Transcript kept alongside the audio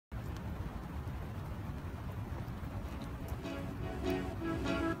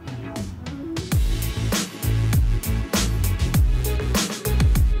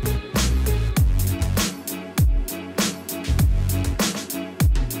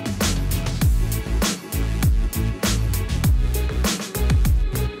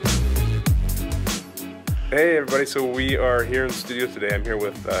Hey everybody, so we are here in the studio today. I'm here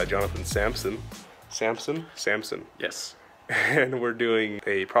with Jonathan Samson. Yes. And we're doing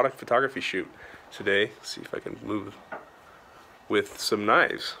a product photography shoot today. Let's see if I can move with some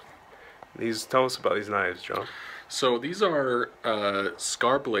knives. Tell us about these knives, John. So these are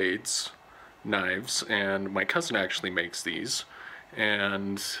Scar Blades knives, and my cousin actually makes these,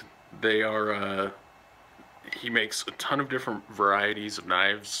 and they are he makes a ton of different varieties of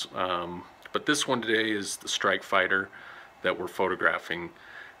knives, but this one today is the Strike Fighter that we're photographing,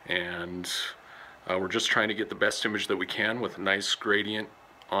 and we're just trying to get the best image that we can with a nice gradient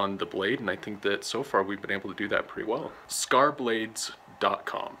on the blade, and I think that so far we've been able to do that pretty well.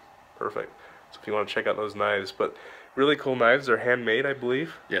 Scarblades.com. Perfect. So if you want to check out those knives, but really cool knives. They're handmade, I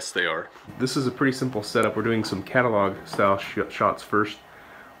believe. Yes, they are. This is a pretty simple setup. We're doing some catalog style shots first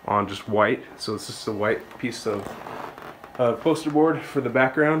on just white. So it's just a white piece of poster board for the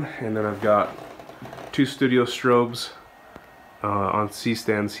background, and then I've got two studio strobes on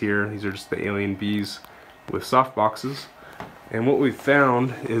C-stands here. These are just the Alien Bees with soft boxes. And what we've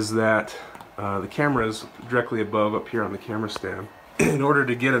found is that the camera is directly above up here on the camera stand. In order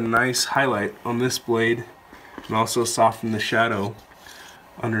to get a nice highlight on this blade and also soften the shadow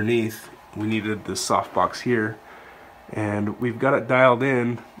underneath, we needed this softbox here, and we've got it dialed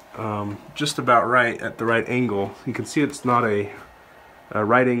in just about right at the right angle. You can see it's not a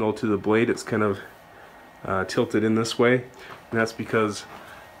right angle to the blade, it's kind of tilted in this way, and that's because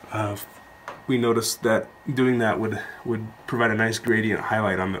we noticed that doing that would provide a nice gradient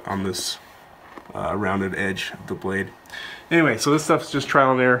highlight on this rounded edge of the blade. Anyway, so this stuff's just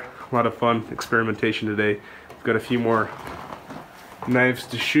trial and error, a lot of fun experimentation today. We've got a few more knives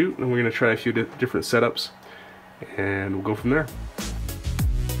to shoot, and we're going to try a few different setups, and we'll go from there.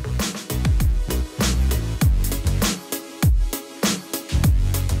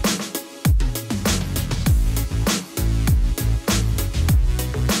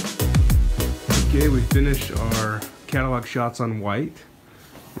 Okay, we finished our catalog shots on white,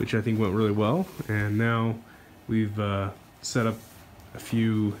 which I think went really well, and now we've set up a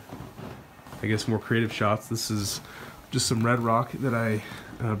few, I guess, more creative shots. This is just some red rock that I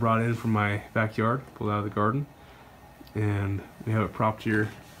brought in from my backyard, pulled out of the garden, and we have it propped here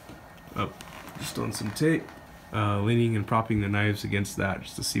up just on some tape, leaning and propping the knives against that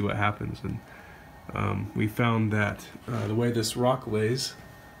just to see what happens. And we found that the way this rock lays,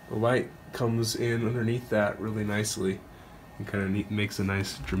 the light comes in underneath that really nicely and kind of makes a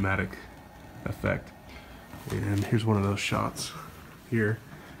nice dramatic effect. And here's one of those shots here.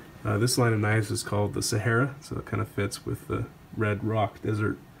 This line of knives is called the Sahara, so it kind of fits with the red rock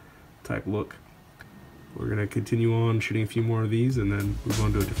desert type look. We're going to continue on shooting a few more of these and then move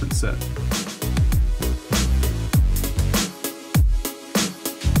on to a different set.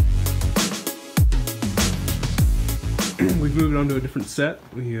 We've moved on to a different set.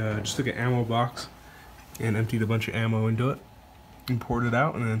 We just took an ammo box and emptied a bunch of ammo into it and poured it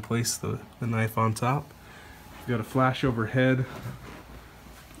out, and then placed the knife on top. We've got a flash overhead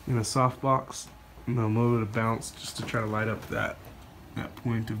in a soft box and a little bit of bounce just to try to light up that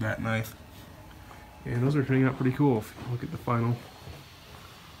point of that knife. And those are turning out pretty cool. If you look at the final,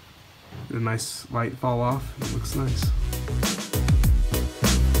 a nice light fall off. It looks nice.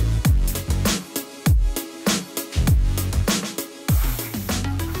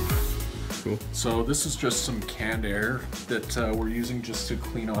 Cool. So this is just some canned air that we're using just to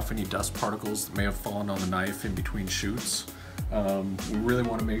clean off any dust particles that may have fallen on the knife in between shoots. We really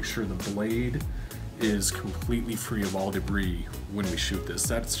want to make sure the blade is completely free of all debris when we shoot this.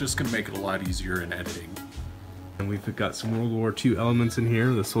 That's just going to make it a lot easier in editing. And we've got some World War II elements in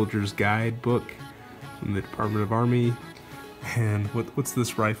here, the Soldier's Guide book from the Department of Army. And what's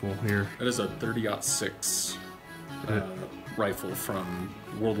this rifle here? That is a 30-06 rifle from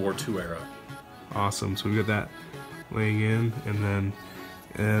World War II era. Awesome, so we've got that laying in, and then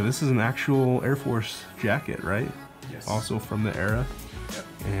this is an actual Air Force jacket, right? Yes. Also from the era. Yep.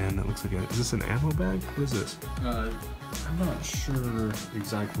 And it looks like is this an ammo bag? What is this? I'm not sure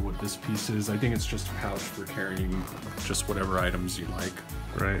exactly what this piece is. I think it's just a pouch for carrying just whatever items you like.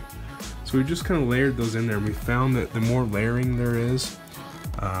 Right. So we just kind of layered those in there, and we found that the more layering there is,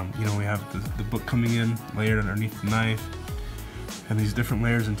 you know, we have the book coming in layered underneath the knife, and these different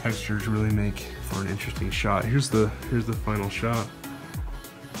layers and textures really make for an interesting shot. Here's the final shot,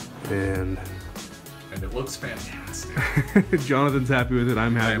 and it looks fantastic. Jonathan's happy with it.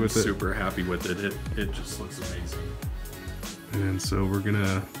 I'm happy with it. I'm super happy with it. It just looks amazing. And so we're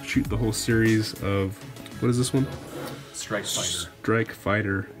gonna shoot the whole series of, what is this one? Strike Fighter. Strike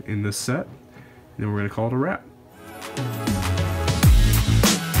Fighter in this set, and then we're gonna call it a wrap.